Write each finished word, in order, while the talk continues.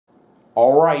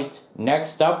Alright,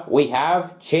 next up we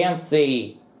have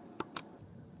Chansey.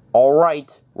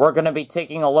 Alright, we're going to be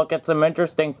taking a look at some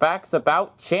interesting facts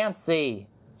about Chansey.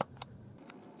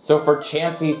 So for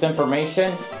Chansey's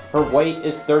information, her weight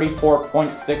is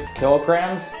 34.6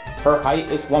 kilograms, her height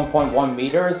is 1.1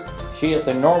 meters, she is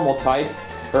a normal type,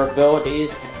 her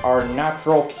abilities are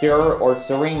Natural Cure or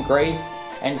Serene Grace,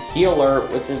 and Healer,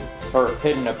 which is her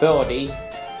hidden ability.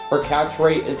 Her catch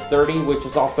rate is 30, which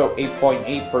is also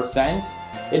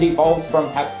 8.8%. It evolves from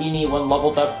Happiny when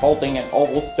leveled up holding an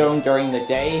oval stone during the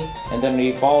day, and then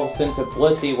it evolves into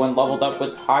Blissey when leveled up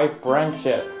with High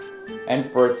Friendship. And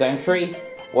for its entry,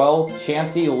 well,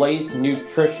 Chansey lays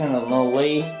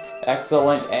nutritionally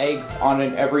excellent eggs on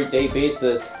an everyday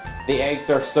basis. The eggs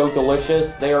are so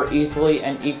delicious, they are easily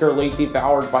and eagerly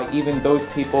devoured by even those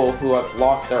people who have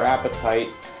lost their appetite.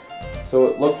 So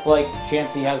it looks like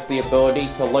Chansey has the ability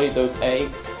to lay those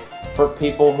eggs for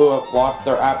people who have lost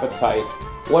their appetite.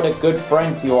 What a good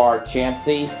friend you are,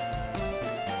 Chansey.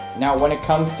 Now when it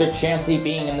comes to Chansey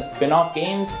being in the spin-off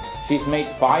games, she's made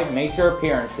 5 major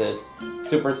appearances.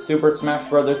 Super Smash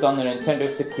Bros. On the Nintendo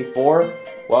 64,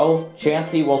 well,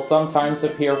 Chansey will sometimes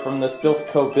appear from the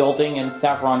Silphco building in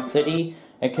Saffron City,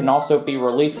 and can also be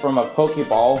released from a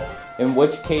Pokeball, in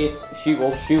which case she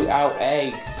will shoot out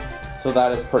eggs. So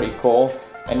that is pretty cool.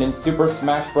 And in Super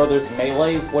Smash Bros.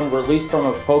 Melee, when released from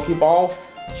a Pokeball,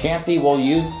 Chansey will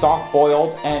use soft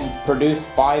boiled and produce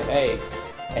 5 eggs.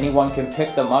 Anyone can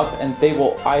pick them up and they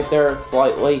will either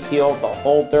slightly heal the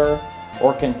holder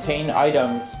or contain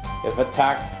items. If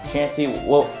attacked, Chansey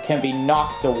can be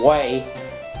knocked away,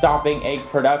 stopping egg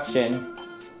production.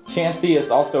 Chansey is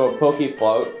also a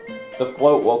Pokefloat. The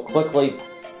float will quickly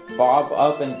bob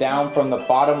up and down from the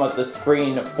bottom of the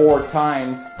screen 4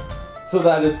 times. So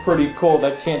that is pretty cool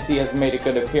that Chansey has made a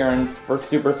good appearance for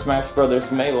Super Smash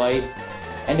Bros. Melee.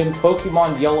 And in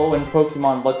Pokemon Yellow and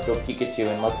Pokemon Let's Go Pikachu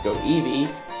and Let's Go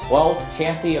Eevee, well,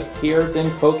 Chansey appears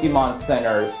in Pokemon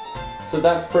Centers. So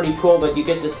that's pretty cool that you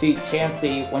get to see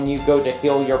Chansey when you go to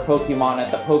heal your Pokemon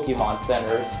at the Pokemon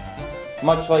Centers.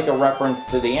 Much like a reference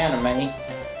to the anime.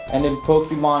 And in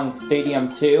Pokemon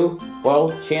Stadium 2,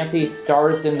 well, Chansey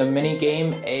stars in the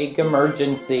minigame Egg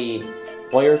Emergency.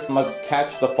 Players must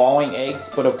catch the falling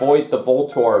eggs but avoid the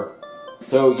Voltorb.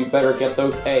 So you better get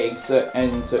those eggs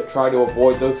and try to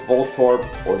avoid those Voltorb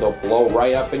or they'll blow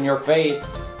right up in your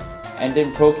face. And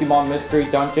in Pokemon Mystery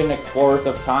Dungeon, Explorers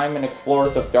of Time and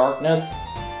Explorers of Darkness,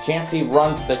 Chansey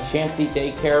runs the Chansey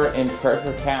Daycare in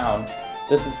Treasure Town.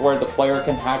 This is where the player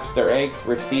can hatch their eggs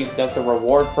received as a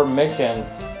reward for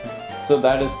missions. So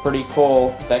that is pretty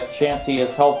cool that Chansey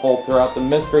is helpful throughout the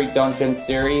Mystery Dungeon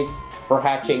series for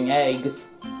hatching eggs.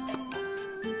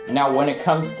 Now when it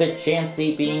comes to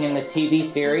Chansey being in the TV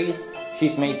series,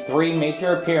 she's made 3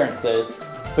 major appearances.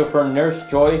 So for Nurse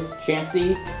Joy's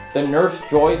Chansey, the Nurse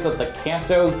Joys of the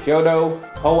Kanto, Johto,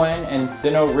 Hoenn, and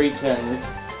Sinnoh regions,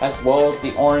 as well as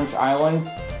the Orange Islands,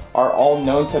 are all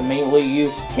known to mainly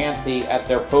use Chansey at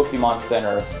their Pokemon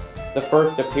Centers. The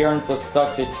first appearance of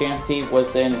such a Chansey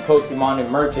was in Pokemon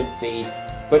Emergency,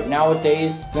 but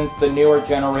nowadays, since the newer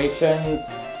generations,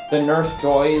 the Nurse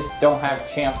Joys don't have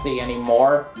Chansey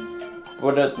anymore,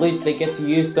 but at least they get to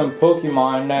use some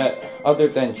Pokemon other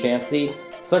than Chansey,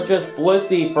 such as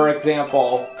Blissey, for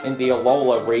example, in the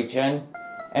Alola region.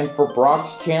 And for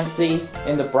Brock's Chansey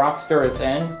in the Brockster's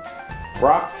Inn,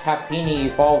 Brock's Happiny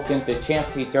evolved into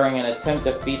Chansey during an attempt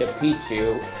to feed a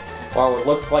Pichu, while it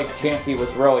looks like Chansey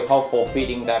was really helpful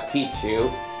feeding that Pichu.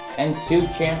 And 2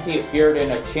 Chansey appeared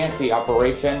in a Chansey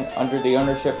operation under the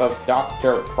ownership of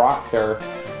Dr. Proctor.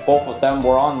 Both of them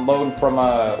were on loan from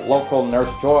a local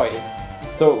Nurse Joy.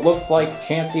 So it looks like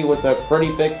Chansey was a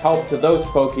pretty big help to those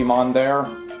Pokemon there.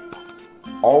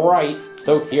 Alright,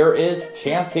 so here is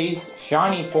Chansey's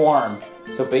shiny form.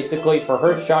 So basically for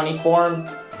her shiny form,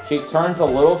 she turns a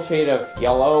little shade of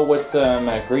yellow with some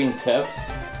green tips,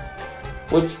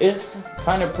 which is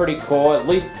kind of pretty cool. At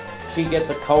least she gets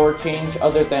a color change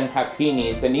other than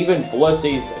Happiny's, and even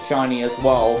Blissey's shiny as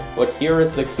well. But here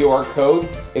is the QR code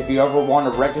if you ever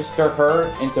want to register her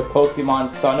into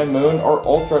Pokemon Sun and Moon or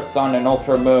Ultra Sun and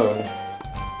Ultra Moon.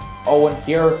 Oh, and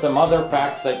here are some other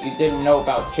facts that you didn't know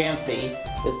about Chansey,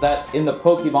 is that in the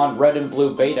Pokemon Red and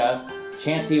Blue Beta,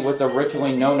 Chansey was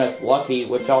originally known as Lucky,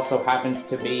 which also happens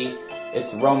to be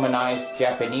its Romanized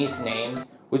Japanese name,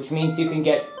 which means you can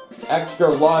get extra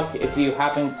luck if you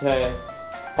happen to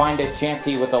find a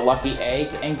Chansey with a lucky egg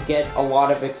and get a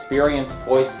lot of experience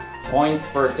points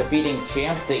for defeating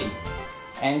Chansey.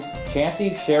 And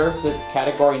Chansey shares its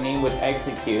category name with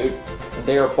Execute, and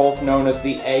they are both known as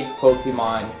the Egg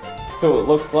Pokemon. So it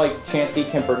looks like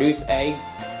Chansey can produce eggs,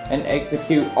 and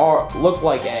execute look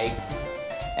like eggs.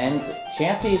 And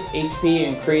Chansey's HP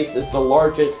increase is the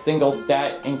largest single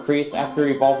stat increase after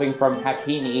evolving from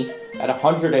Happiny at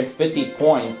 150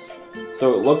 points.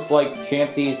 So it looks like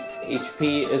Chansey's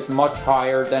HP is much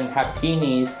higher than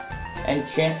Happiny's, and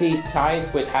Chansey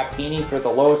ties with Happiny for the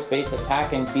lowest base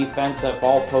attack and defense of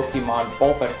all Pokemon,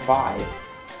 both at 5.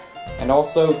 And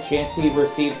also, Chansey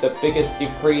received the biggest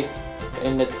decrease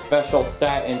in its special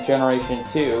stat in Generation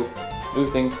 2,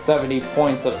 losing 70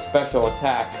 points of special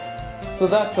attack. So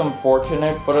that's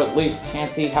unfortunate, but at least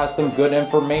Chansey has some good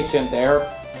information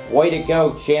there. Way to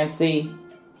go, Chansey!